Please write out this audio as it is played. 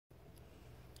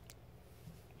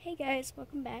Hey guys,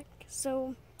 welcome back.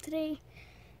 So today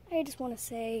I just want to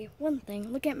say one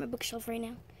thing. Look at my bookshelf right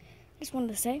now. I just wanted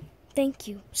to say thank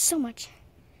you so much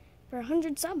for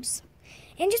 100 subs.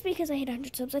 And just because I hit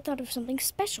 100 subs, I thought of something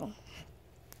special.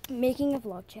 Making a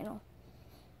vlog channel.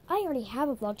 I already have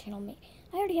a vlog channel made.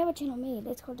 I already have a channel made.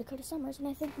 It's called Dakota Summers, and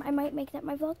I think I might make that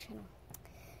my vlog channel.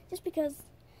 Just because,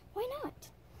 why not?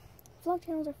 Vlog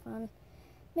channels are fun.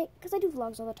 Because I do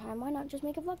vlogs all the time. Why not just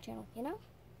make a vlog channel, you know?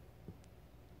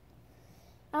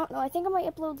 I don't know. I think I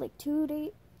might upload like two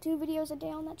videos a day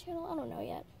on that channel. I don't know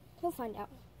yet. We'll find out.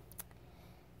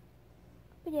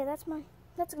 But yeah, that's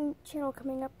a channel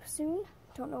coming up soon.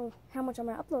 Don't know how much I'm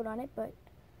gonna upload on it, but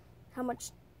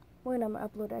when I'm gonna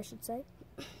upload, I should say.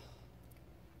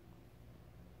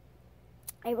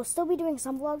 I will still be doing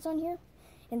some vlogs on here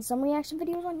and some reaction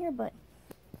videos on here, but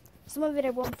some of it I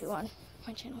won't do on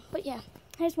my channel. But yeah,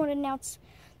 I just want to announce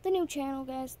the new channel,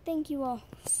 guys. Thank you all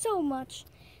so much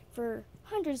for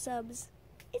 100 subs.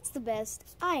 It's the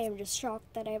best. I am just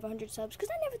shocked that I have 100 subs because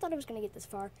I never thought I was going to get this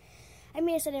far. I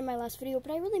may have said it in my last video,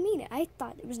 but I really mean it. I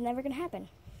thought it was never going to happen.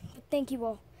 But thank you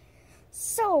all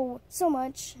so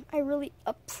much. I really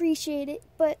appreciate it,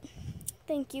 but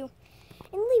thank you.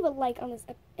 And leave a like on this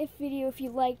video if you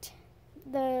liked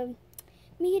me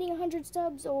hitting 100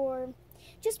 subs or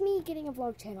just me getting a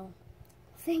vlog channel.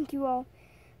 Thank you all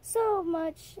so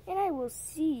much, and I will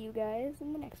see you guys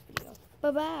in the next video.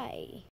 Bye-bye.